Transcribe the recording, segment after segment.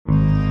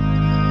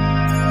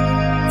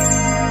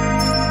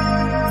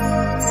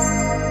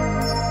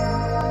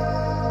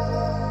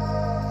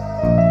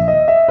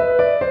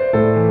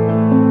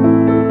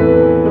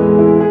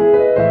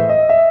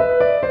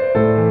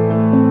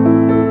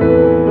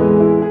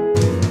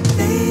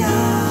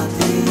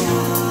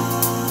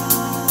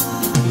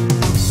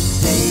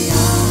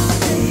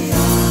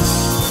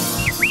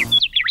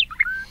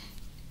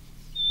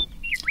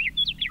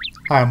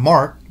Hi, I'm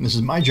Mark, and this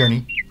is my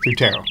journey through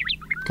tarot.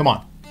 Come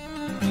on.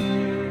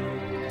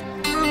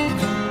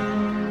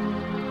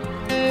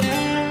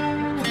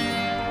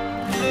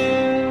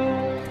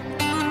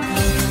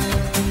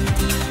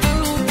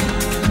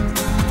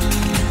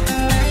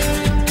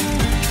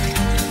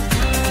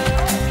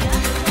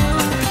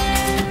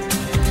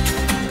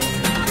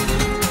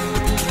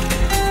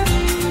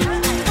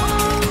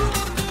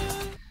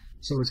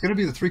 So it's going to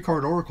be the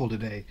three-card oracle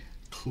today.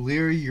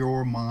 Clear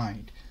your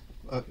mind.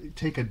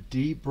 Take a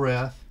deep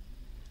breath,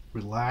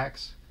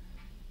 relax,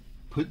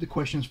 put the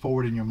questions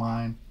forward in your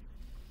mind.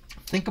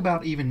 Think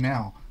about even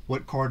now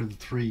what card of the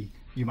three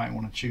you might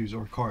want to choose,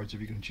 or cards if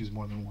you're going to choose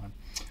more than one,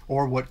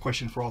 or what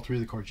question for all three of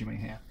the cards you may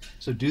have.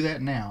 So do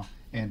that now,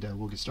 and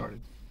we'll get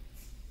started.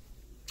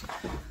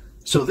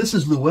 So this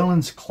is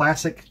Llewellyn's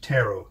Classic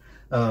Tarot,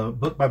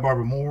 book by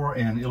Barbara Moore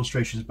and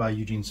illustrations by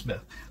Eugene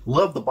Smith.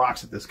 Love the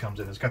box that this comes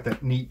in. It's got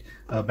that neat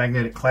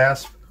magnetic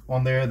clasp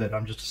on there that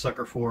I'm just a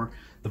sucker for.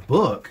 The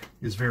book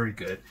is very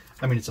good.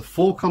 I mean, it's a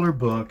full color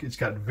book. It's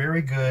got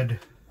very good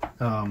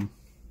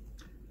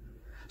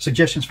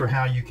suggestions for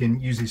how you can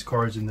use these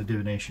cards in the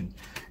divination.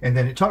 And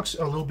then it talks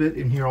a little bit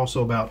in here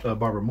also about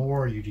Barbara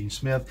Moore, Eugene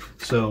Smith.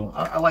 So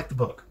I like the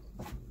book.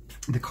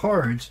 The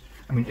cards,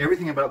 I mean,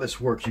 everything about this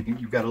works.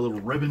 You've got a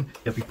little ribbon.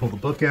 If you pull the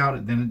book out,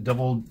 and then it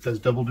does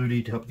double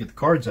duty to help get the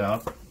cards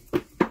out.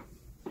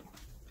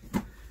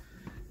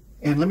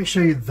 And let me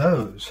show you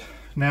those.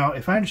 Now,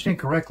 if I understand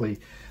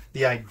correctly,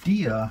 the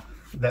idea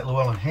that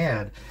Llewellyn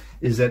had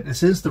is that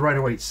this is the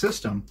Rider-Waite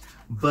system,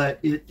 but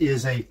it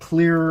is a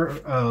clearer,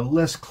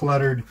 less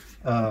cluttered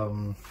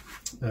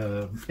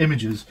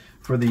images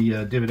for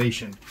the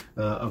divination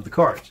of the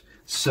cards.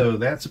 So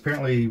that's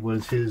apparently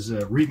was his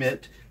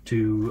remit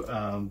to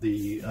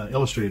the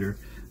illustrator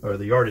or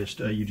the artist,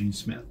 Eugene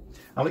Smith.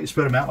 I'll let you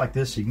spread them out like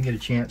this so you can get a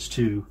chance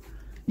to,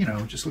 you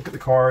know, just look at the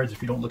cards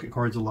if you don't look at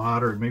cards a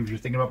lot, or maybe you're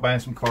thinking about buying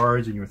some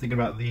cards and you're thinking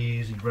about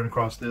these and you run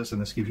across this and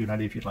this gives you an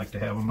idea if you'd like to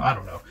have them. I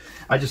don't know.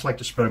 I just like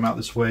to spread them out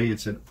this way.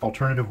 It's an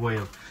alternative way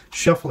of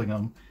shuffling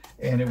them,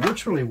 and it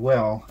works really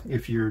well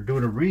if you're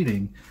doing a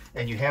reading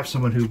and you have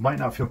someone who might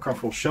not feel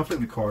comfortable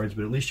shuffling the cards,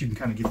 but at least you can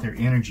kind of get their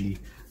energy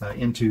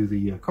into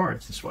the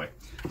cards this way.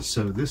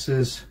 So this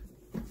is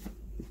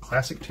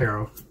Classic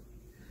Tarot,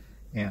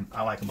 and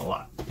I like them a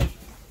lot.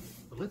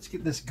 But let's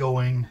get this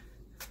going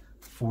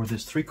for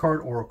this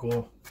three-card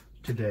oracle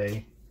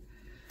today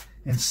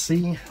and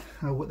see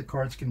what the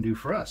cards can do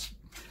for us.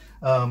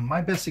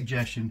 My best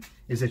suggestion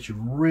is that you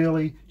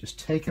really just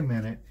take a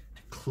minute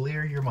to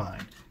clear your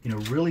mind. You know,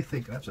 really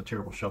think, that's a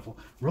terrible shuffle,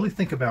 really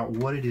think about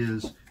what it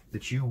is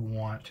that you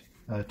want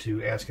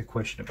to ask a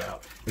question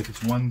about. If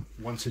it's one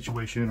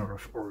situation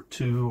or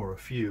two or a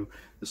few,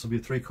 this will be a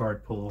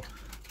three-card pull.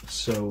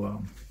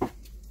 So,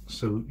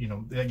 you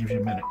know, that gives you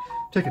a minute.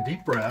 Take a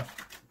deep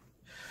breath.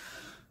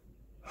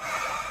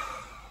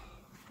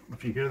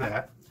 If you hear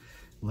that,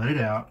 let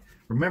it out.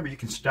 Remember, you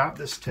can stop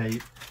this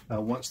tape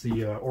once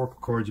the oracle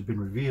cards have been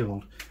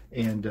revealed,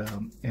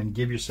 and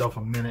give yourself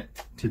a minute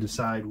to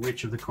decide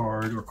which of the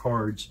card or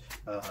cards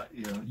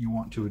you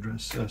want to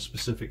address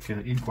specific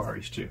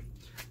inquiries to.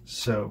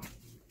 So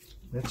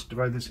let's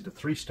divide this into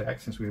three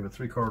stacks since we have a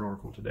three-card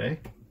oracle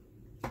today,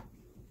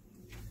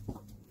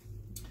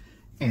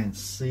 and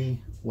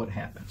see what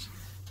happens.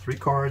 Three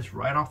cards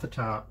right off the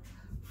top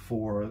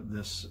for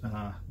this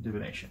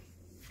divination.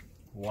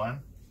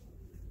 1,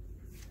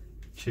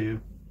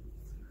 2,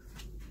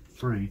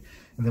 3.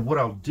 And then what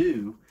I'll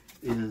do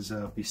is,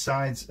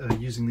 besides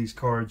using these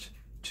cards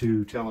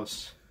to tell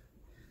us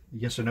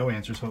yes or no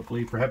answers,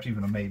 hopefully, perhaps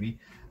even a maybe,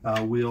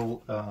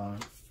 we'll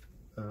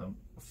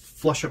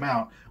flush them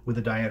out with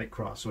a dyadic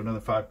cross, so another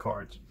 5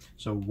 cards.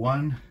 So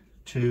 1,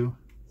 2,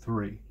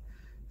 3.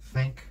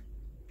 Think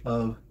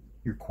of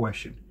your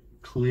question.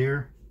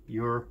 Clear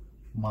your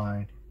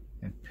mind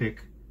and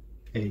pick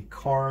a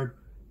card.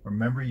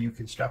 Remember, you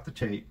can stop the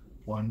tape.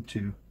 1,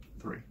 2,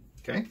 3.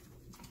 Okay?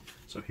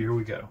 So here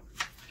we go.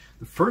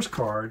 The first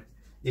card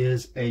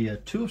is a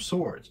Two of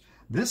Swords.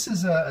 This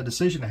is a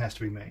decision that has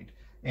to be made.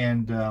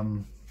 And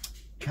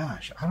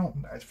gosh,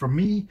 for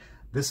me,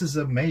 this is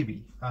a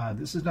maybe.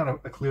 This is not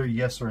a clear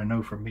yes or a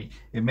no for me.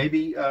 It may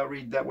be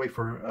read that way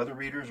for other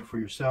readers or for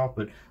yourself,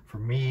 but for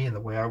me and the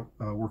way I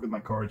work with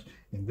my cards,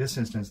 in this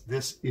instance,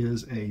 this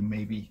is a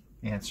maybe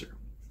answer.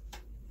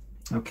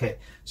 Okay,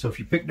 so if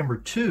you pick number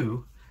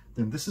 2,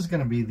 then this is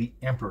going to be the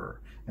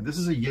Emperor. And this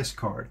is a yes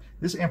card.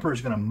 This Emperor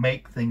is going to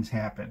make things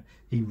happen.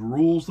 He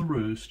rules the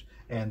roost,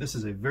 and this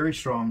is a very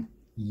strong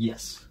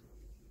yes.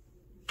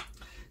 If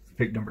you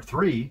pick number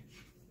 3,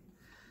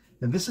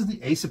 then this is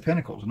the Ace of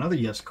Pentacles, another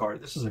yes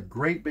card. This is a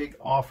great big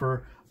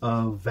offer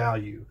of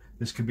value.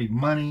 This could be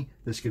money.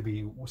 This could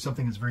be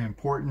something that's very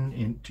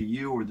important to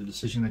you or the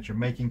decision that you're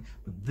making.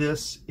 But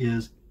this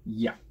is,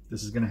 yeah,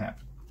 this is going to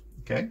happen.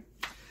 Okay?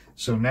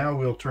 So now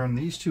we'll turn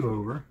these two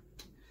over,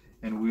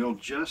 and we'll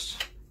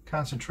just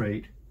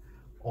concentrate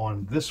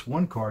on this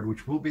one card,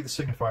 which will be the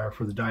signifier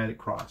for the dyadic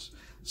cross.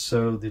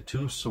 So the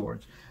Two of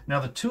Swords. Now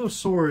the Two of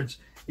Swords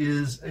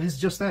is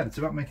just that. It's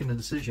about making a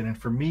decision. And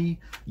for me,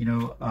 you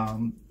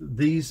know,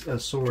 these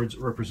swords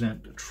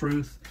represent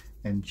truth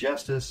and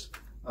justice,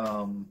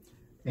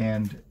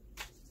 and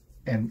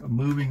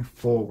moving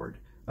forward.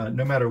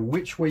 No matter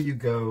which way you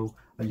go,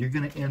 you're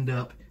going to end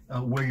up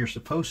where you're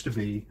supposed to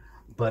be,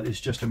 but it's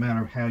just a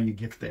matter of how you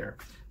get there.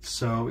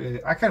 So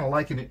I kind of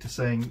liken it to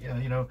saying,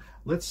 you know,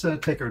 let's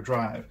take our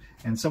drive,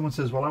 and someone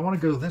says, well, I want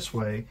to go this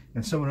way,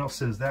 and someone else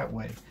says that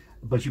way,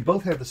 but you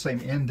both have the same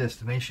end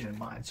destination in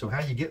mind. So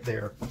how you get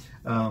there,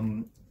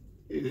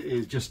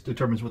 it just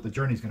determines what the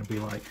journey is going to be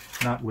like,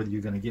 not whether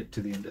you're going to get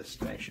to the end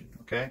destination.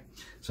 Okay,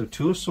 so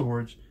Two of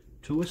Swords,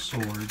 Two of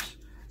Swords.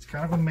 It's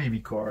kind of a maybe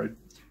card,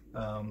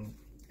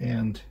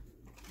 and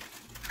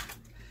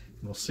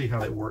we'll see how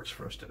that works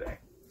for us today.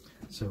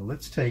 So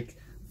let's take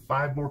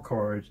 5 more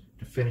cards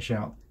to finish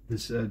out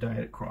this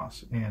dyadic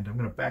cross. And I'm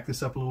going to back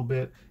this up a little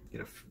bit,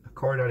 get a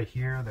card out of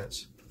here.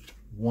 That's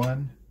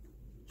 1,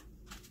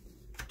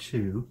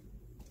 2,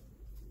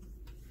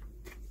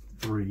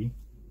 3,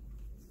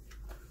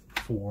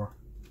 4,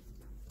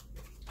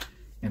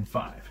 and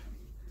 5.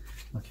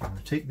 Okay, I'm going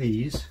to take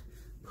these,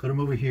 put them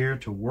over here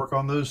to work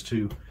on those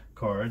 2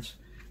 cards,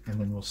 and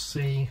then we'll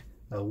see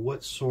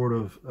what sort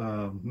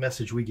of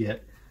message we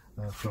get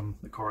from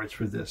the cards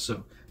for this.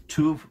 So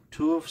two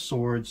of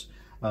Swords.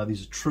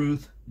 These are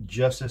truth,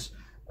 justice.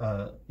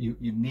 You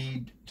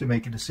need to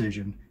make a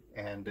decision,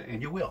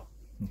 and you will.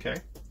 Okay.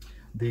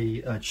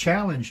 The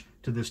challenge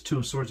to this Two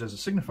of Swords as a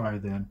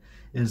signifier then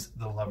is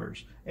the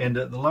Lovers, and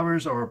the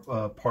Lovers are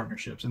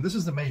partnerships, and this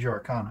is the major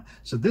arcana.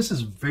 So this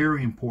is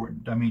very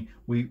important. I mean,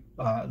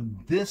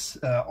 this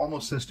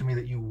almost says to me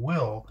that you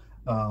will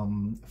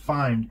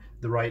find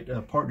the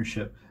right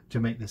partnership to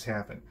make this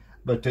happen.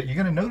 But you're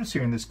going to notice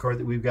here in this card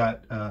that we've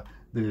got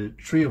the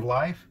Tree of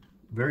Life,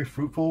 very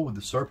fruitful with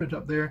the serpent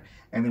up there,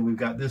 and then we've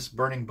got this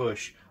burning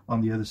bush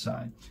on the other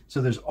side. So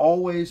there's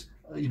always,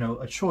 you know,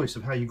 a choice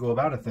of how you go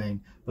about a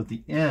thing, but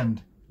the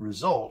end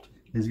result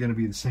is going to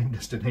be the same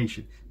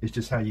destination. It's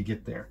just how you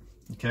get there.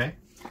 Okay,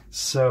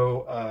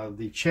 so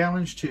the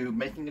challenge to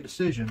making a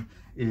decision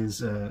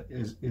is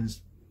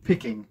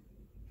picking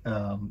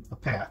a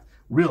path.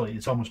 Really,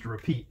 it's almost a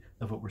repeat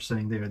of what we're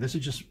saying there. This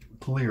is just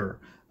clearer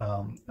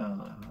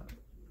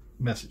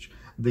message.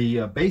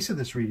 The base of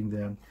this reading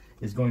then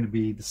is going to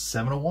be the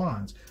Seven of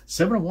Wands.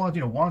 Seven of Wands,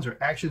 you know, wands are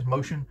actions,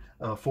 motion,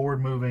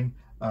 forward moving,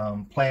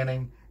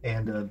 planning,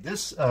 and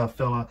this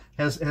fella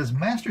has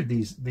mastered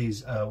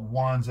these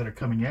wands that are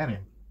coming at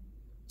him,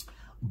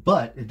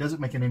 but it doesn't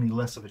make it any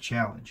less of a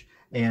challenge.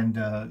 And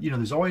you know,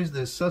 there's always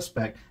this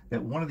suspect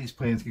that one of these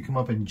plans can come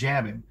up and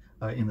jab him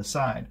in the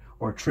side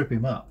or trip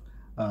him up.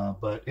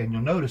 And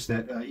you'll notice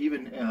that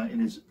even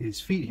in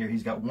his feet here,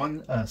 he's got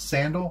one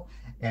sandal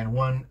and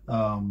one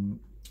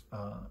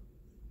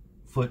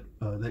foot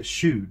that's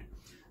shoed.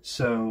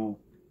 So,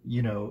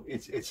 you know,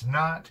 it's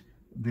not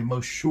the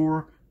most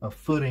sure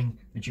footing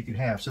that you could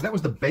have. So that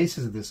was the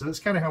basis of this. So that's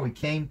kind of how we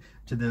came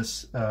to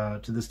this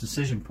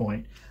decision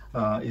point,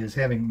 is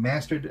having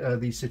mastered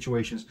these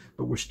situations,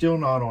 but we're still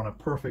not on a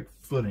perfect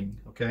footing.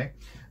 Okay,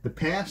 the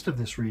past of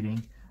this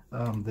reading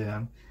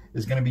then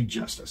is going to be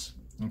justice.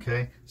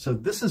 Okay, so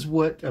this is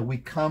what we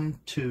come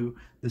to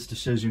this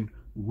decision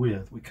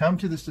with. We come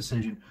to this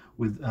decision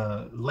with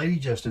Lady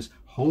Justice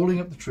holding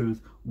up the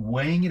truth,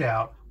 weighing it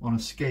out on a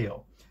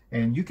scale.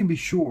 And you can be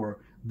sure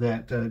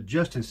that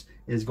justice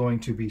is going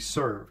to be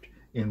served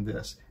in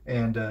this.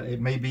 And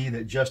it may be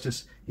that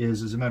justice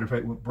is, as a matter of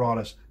fact, what brought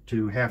us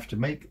to have to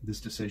make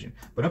this decision.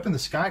 But up in the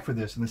sky for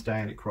this, in this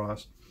dyadic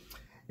cross,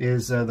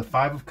 is the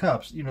Five of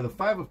Cups. You know, the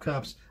Five of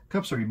Cups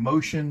are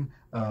emotion,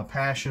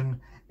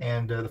 passion,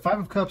 and the Five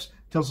of Cups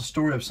tells a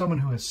story of someone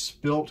who has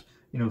spilt,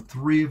 you know,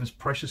 3 of his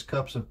precious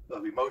cups of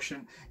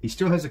emotion. He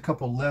still has a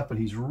couple left, but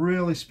he's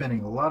really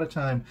spending a lot of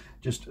time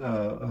just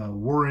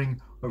worrying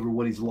over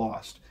what he's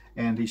lost.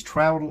 And he's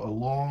traveled a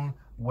long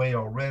way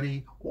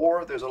already,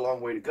 or there's a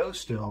long way to go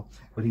still,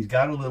 but he's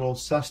got a little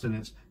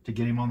sustenance to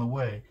get him on the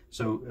way.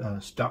 So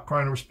stop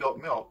crying over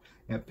spilt milk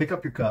and pick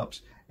up your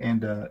cups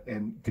and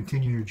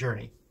continue your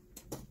journey.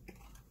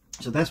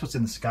 So that's what's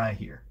in the sky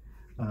here.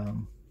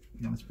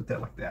 Let's put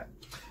that like that.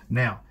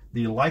 Now,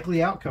 the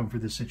likely outcome for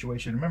this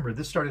situation, remember,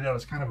 this started out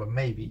as kind of a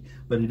maybe,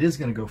 but it is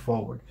going to go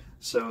forward.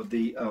 So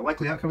the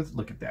likely outcome,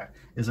 look at that,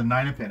 is a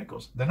Nine of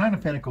Pentacles. The Nine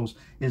of Pentacles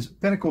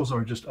Pentacles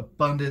are just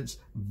abundance,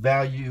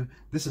 value.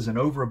 This is an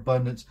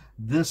overabundance.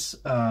 This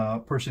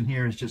person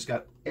here has just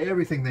got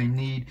everything they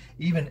need,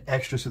 even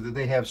extra, so that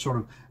they have sort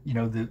of, you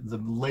know, the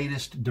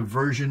latest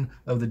diversion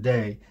of the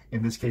day.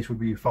 In this case would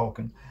be a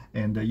falcon.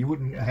 And you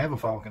wouldn't have a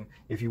falcon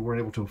if you weren't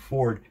able to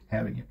afford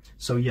having it.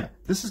 So yeah,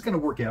 this is going to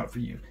work out for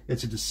you.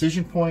 It's a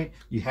decision point.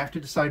 You have to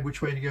decide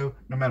which way to go.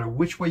 No matter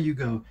which way you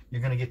go,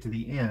 you're going to get to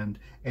the end,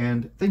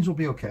 and things will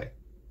be okay.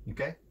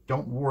 Okay?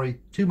 Don't worry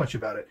too much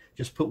about it.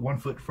 Just put one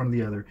foot in front of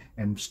the other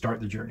and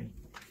start the journey.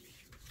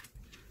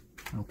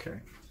 Okay,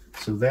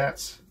 so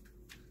that's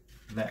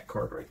that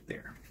card right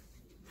there.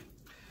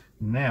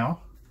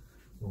 Now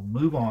we'll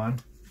move on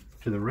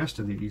to the rest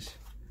of these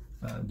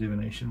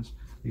divinations.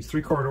 These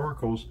 3-card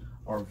oracles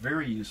are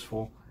very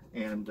useful,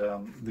 And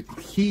the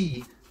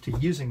key to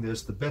using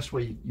this, the best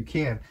way you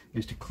can,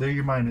 is to clear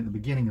your mind at the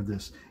beginning of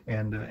this,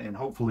 and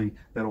hopefully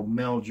that'll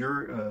meld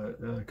your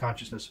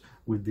consciousness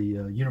with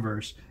the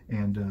universe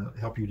and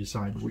help you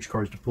decide which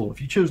cards to pull.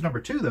 If you chose number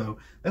 2, though,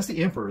 that's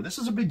the Emperor. This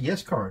is a big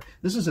yes card.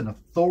 This is an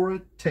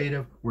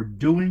authoritative, we're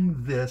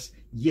doing this,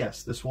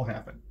 yes, this will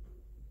happen.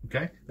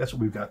 Okay, that's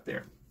what we've got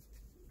there.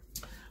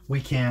 We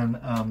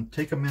can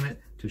take a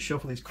minute to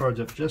shuffle these cards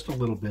up just a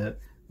little bit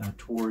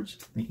towards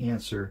the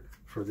answer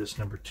for this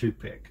number 2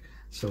 pick.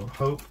 So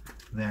hope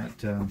that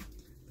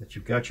that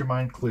you've got your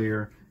mind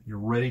clear, you're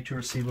ready to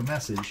receive a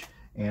message,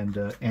 and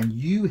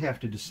you have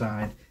to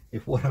decide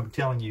if what I'm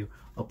telling you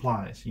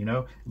applies, you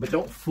know. But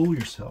don't fool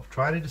yourself.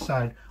 Try to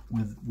decide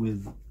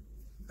with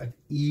an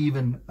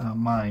even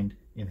mind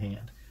in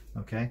hand.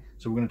 Okay,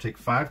 so we're going to take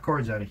 5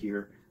 cards out of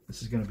here.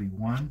 This is going to be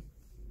 1,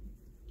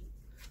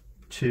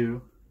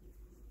 2,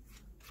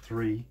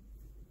 3,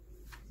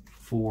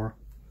 4,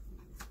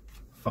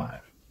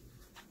 5.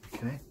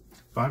 Okay,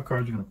 5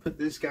 cards. We're going to put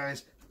these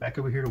guys back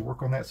over here to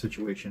work on that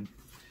situation,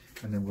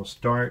 and then we'll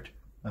start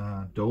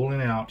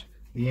doling out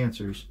the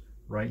answers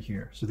right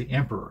here. So the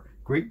Emperor,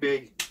 great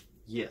big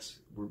yes,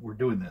 we're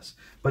doing this,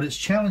 but it's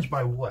challenged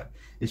by what?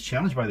 It's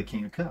challenged by the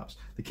King of Cups.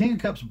 The King of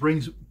Cups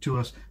brings to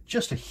us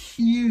just a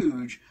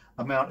huge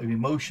amount of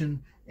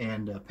emotion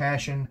and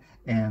passion,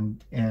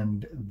 and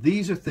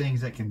these are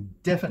things that can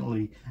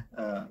definitely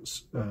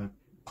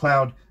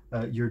cloud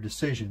your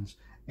decisions.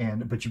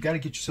 But you've got to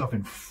get yourself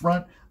in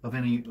front of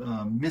any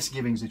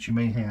misgivings that you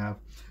may have.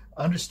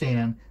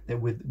 Understand that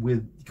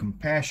with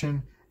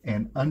compassion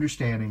and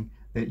understanding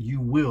that you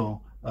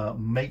will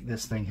make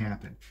this thing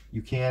happen.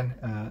 You can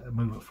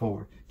move it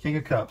forward. King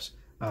of Cups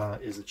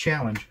is a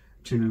challenge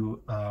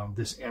to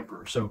this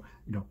Emperor. So,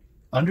 you know,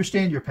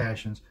 understand your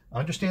passions,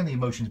 understand the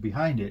emotions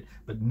behind it,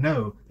 but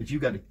know that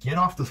you've got to get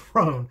off the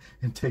throne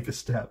and take a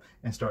step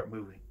and start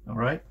moving. All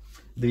right.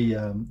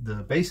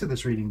 The base of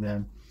this reading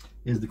then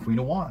is the Queen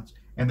of Wands.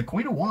 And the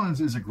Queen of Wands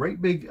is a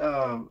great big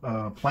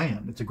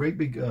plan. It's a great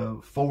big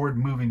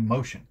forward-moving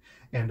motion.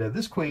 And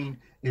this queen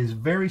is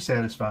very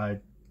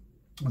satisfied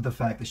with the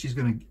fact that she's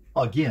going to,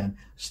 again,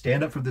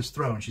 stand up for this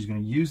throne. She's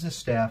going to use this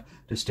staff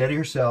to steady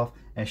herself,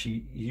 and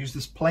she used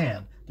this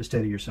plan to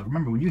steady yourself.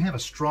 Remember, when you have a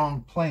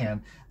strong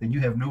plan, then you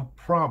have no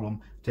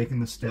problem taking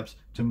the steps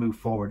to move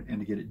forward and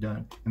to get it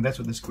done. And that's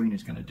what this queen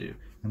is going to do.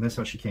 And that's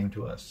how she came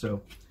to us.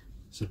 So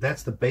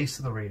that's the base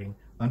of the reading.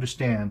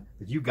 Understand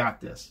that you got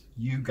this.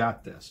 You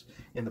got this.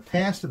 In the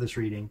past of this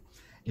reading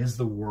is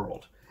the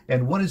world.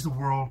 And what is the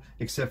world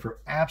except for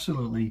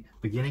absolutely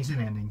beginnings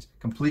and endings,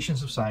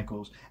 completions of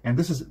cycles, and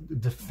this is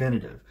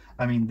definitive.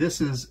 I mean,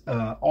 this is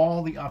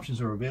all the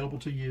options are available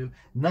to you.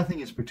 Nothing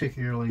is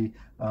particularly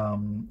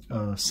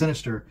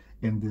sinister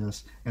in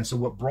this. And so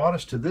what brought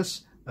us to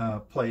this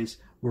place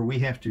where we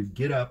have to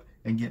get up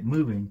and get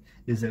moving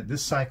is that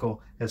this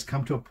cycle has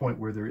come to a point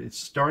where it's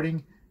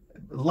starting.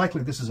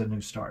 Likely this is a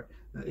new start.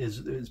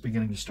 Is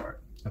beginning to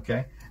start.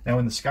 Okay. Now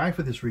in the sky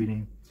for this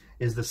reading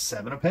is the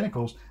 7 of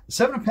Pentacles. The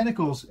 7 of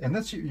Pentacles, and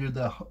that's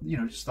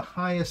just the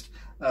highest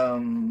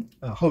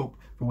hope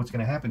for what's going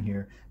to happen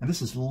here. And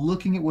this is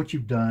looking at what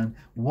you've done,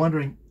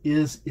 wondering,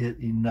 is it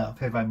enough?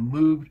 Have I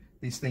moved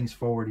these things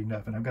forward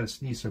enough? And I've got to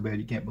sneeze so bad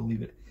you can't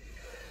believe it.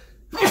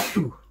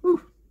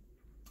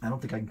 I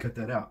don't think I can cut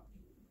that out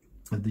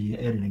with the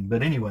editing.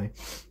 But anyway,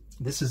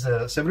 this is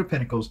a 7 of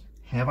Pentacles.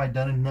 Have I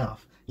done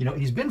enough? You know,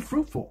 he's been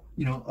fruitful.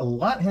 You know, a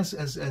lot has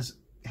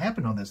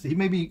happened on this. He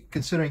may be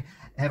considering,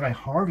 have I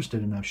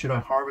harvested enough? Should I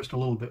harvest a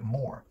little bit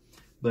more?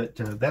 But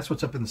that's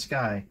what's up in the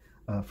sky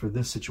for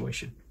this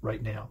situation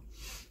right now.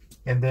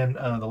 And then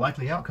the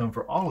likely outcome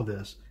for all of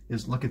this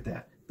is, look at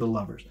that, the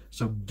Lovers.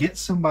 So get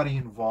somebody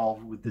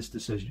involved with this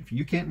decision. If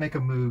you can't make a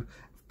move,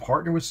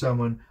 partner with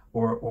someone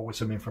or with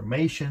some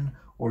information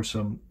or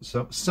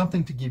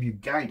something to give you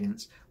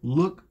guidance.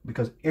 Look,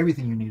 because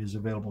everything you need is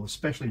available,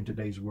 especially in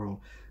today's world.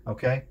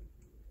 Okay?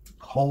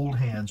 Hold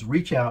hands,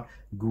 reach out,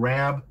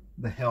 grab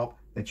the help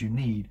that you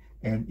need,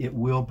 and it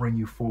will bring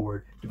you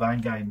forward.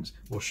 Divine guidance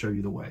will show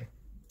you the way.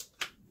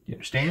 You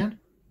understand?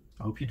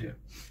 I hope you do.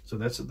 So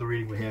that's the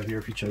reading we have here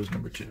if you chose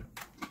number 2.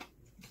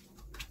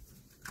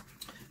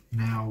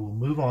 Now we'll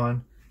move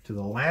on to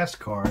the last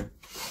card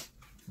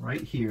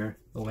right here,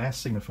 the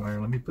last signifier.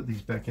 Let me put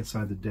these back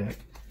inside the deck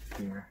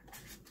here.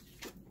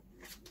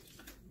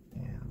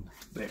 And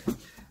there.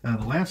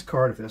 The last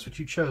card, if that's what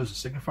you chose,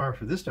 the signifier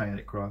for this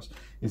Dyadic cross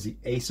is the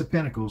Ace of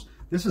Pentacles.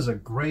 This is a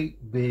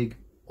great big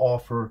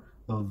offer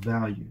of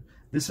value.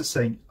 This is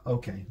saying,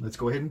 okay, let's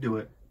go ahead and do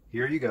it.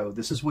 Here you go.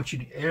 This is what you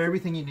need.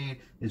 Everything you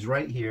need is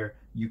right here.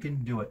 You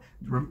can do it.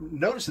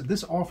 Notice that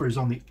this offer is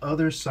on the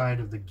other side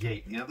of the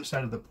gate, the other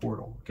side of the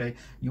portal, okay?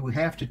 You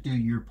have to do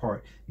your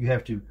part. You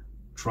have to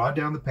trot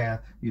down the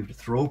path. You have to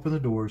throw open the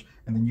doors,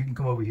 and then you can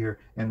come over here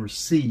and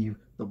receive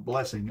the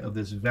blessing of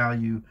this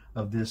value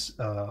of this,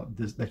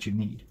 that you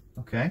need,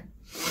 okay?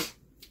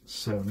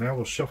 So now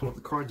we'll shuffle up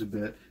the cards a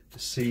bit to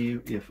see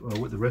if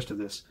what the rest of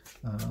this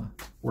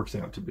works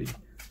out to be.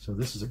 So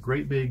this is a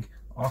great big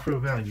offer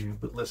of value,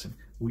 but listen,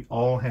 we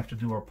all have to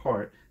do our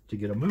part to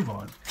get a move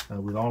on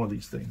with all of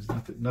these things.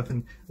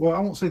 Nothing, well, I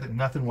won't say that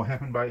nothing will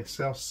happen by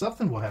itself.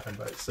 Something will happen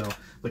by itself,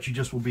 but you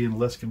just will be in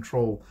less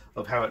control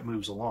of how it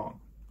moves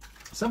along.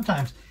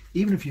 Sometimes,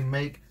 even if you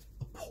make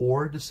a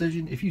poor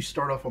decision, if you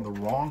start off on the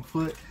wrong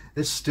foot,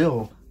 it's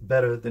still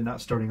better than not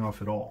starting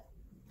off at all.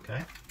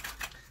 Okay?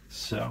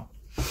 So,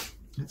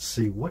 let's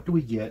see, what do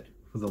we get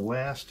for the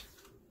last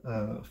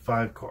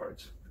 5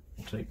 cards?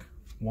 We'll take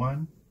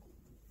 1,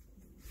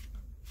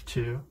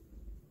 2,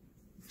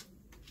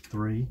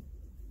 3,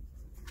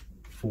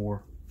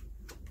 4,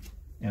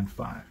 and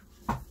 5.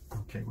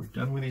 Okay, we're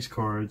done with these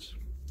cards.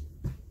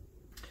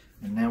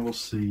 And now we'll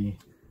see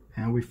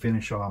how we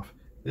finish off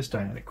this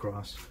Diadic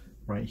cross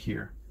right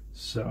here.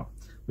 So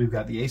we've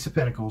got the Ace of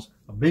Pentacles,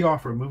 a big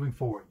offer of moving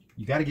forward.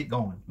 You got to get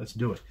going. Let's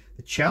do it.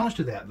 The challenge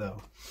to that,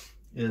 though,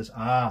 is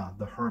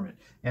the Hermit.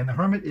 And the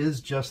Hermit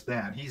is just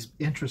that. He's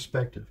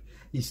introspective.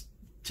 He's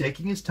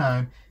taking his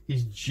time.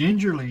 He's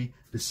gingerly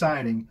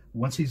deciding,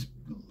 once he's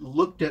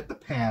looked at the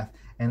path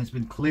and it's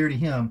been clear to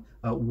him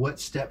what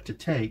step to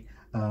take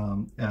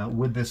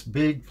with this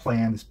big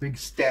plan, this big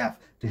staff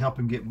to help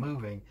him get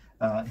moving.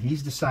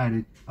 He's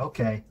decided,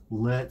 okay,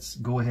 let's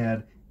go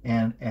ahead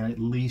and at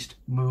least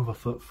move a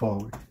foot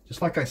forward.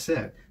 Just like I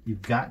said,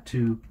 you've got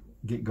to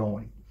get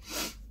going.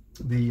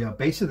 The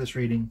base of this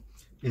reading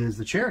is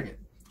the Chariot.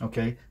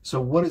 Okay,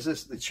 so what is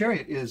this? The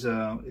Chariot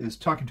is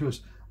talking to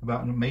us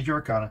about, in Major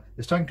Arcana,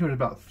 is talking to us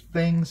about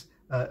things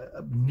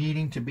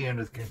needing to be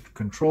under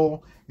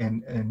control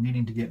and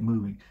needing to get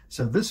moving.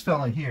 So this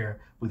fella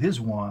here, with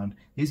his wand,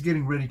 he's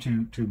getting ready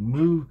to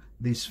move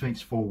the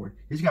Sphinx forward.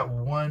 He's got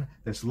one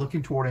that's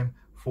looking toward him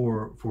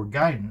for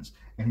guidance,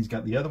 and he's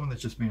got the other one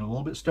that's just being a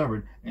little bit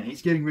stubborn, and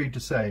he's getting ready to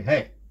say,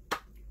 hey,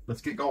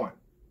 let's get going.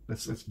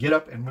 Let's get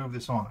up and move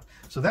this on.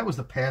 So that was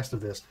the past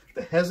of this.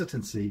 The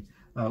hesitancy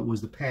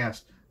was the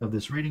past of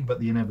this reading, but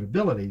the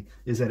inevitability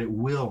is that it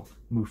will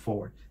move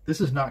forward. This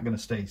is not going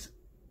to stay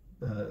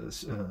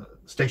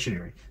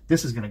stationary.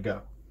 This is going to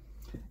go.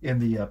 In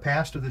the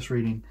past of this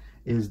reading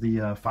is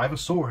the Five of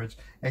Swords,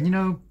 and you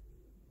know,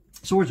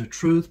 swords are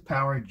truth,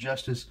 power,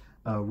 justice,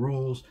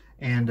 rules,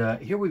 and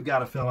here we've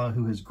got a fellow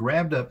who has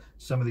grabbed up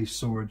some of these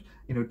swords.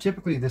 You know,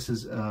 typically this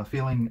is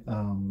feeling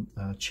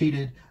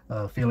cheated,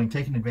 feeling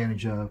taken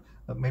advantage of,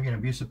 maybe an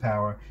abuse of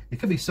power. It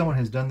could be someone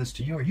has done this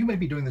to you, or you may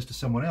be doing this to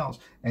someone else,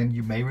 and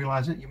you may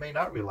realize it, you may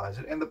not realize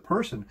it, and the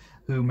person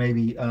who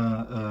maybe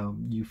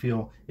you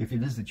feel, if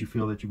it is that you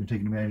feel that you've been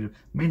taken advantage of,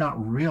 may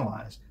not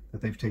realize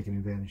that they've taken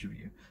advantage of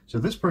you. So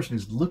this person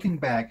is looking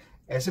back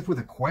as if with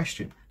a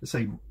question to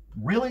say,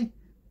 really?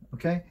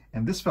 Okay?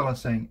 And this fellow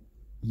is saying,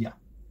 yeah,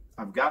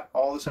 I've got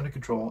all this under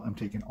control. I'm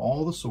taking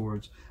all the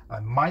swords. I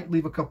might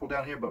leave a couple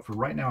down here, but for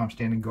right now, I'm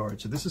standing guard.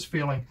 So this is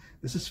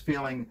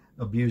feeling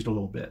abused a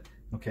little bit.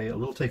 Okay, a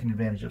little taken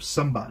advantage of.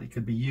 Somebody,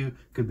 could be you,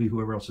 could be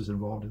whoever else is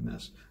involved in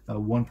this,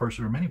 one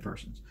person or many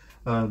persons.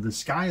 The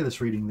sky of this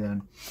reading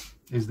then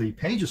is the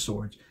Page of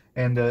Swords,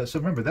 and so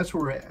remember, that's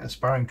what we're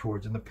aspiring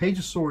towards. And the Page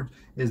of Swords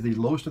is the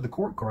lowest of the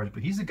court cards,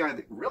 but he's the guy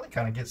that really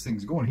kind of gets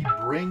things going. He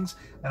brings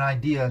an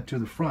idea to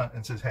the front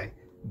and says, hey,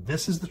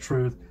 this is the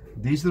truth,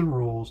 these are the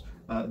rules,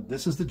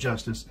 this is the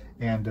justice,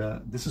 and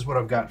this is what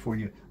I've got for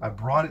you. I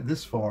brought it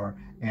this far,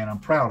 and I'm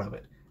proud of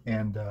it.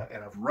 And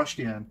I've rushed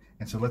in,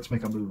 and so let's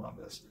make a move on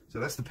this. So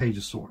that's the Page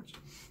of Swords.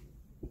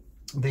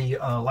 The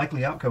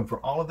likely outcome for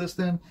all of this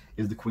then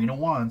is the Queen of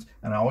Wands,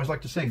 and I always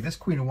like to say this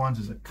Queen of Wands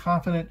is a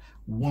confident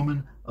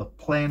woman of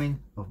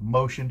planning, of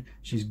motion.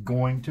 She's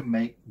going to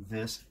make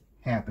this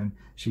happen.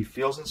 She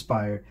feels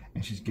inspired,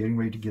 and she's getting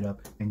ready to get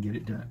up and get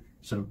it done.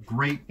 So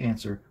great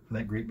answer for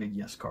that great big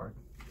yes card.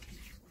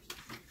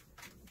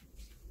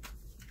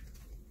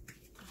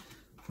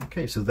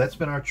 Okay, so that's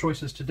been our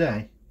choices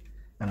today,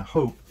 and I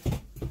hope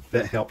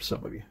that helped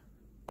some of you.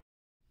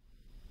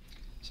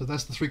 So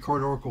that's the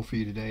 3-card oracle for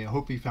you today. I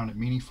hope you found it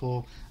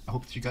meaningful. I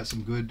hope that you got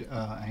some good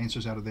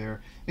answers out of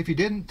there. If you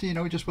didn't, you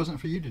know, it just wasn't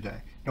for you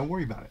today. Don't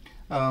worry about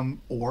it.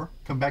 Or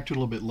come back to it a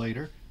little bit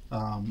later.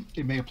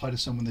 It may apply to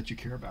someone that you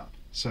care about.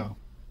 So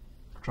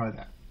try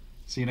that.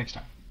 See you next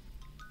time.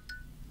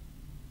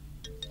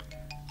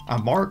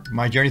 I'm Mark,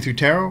 My Journey Through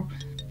Tarot.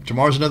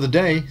 Tomorrow's another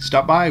day.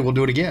 Stop by. We'll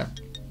do it again.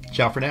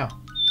 Ciao for now.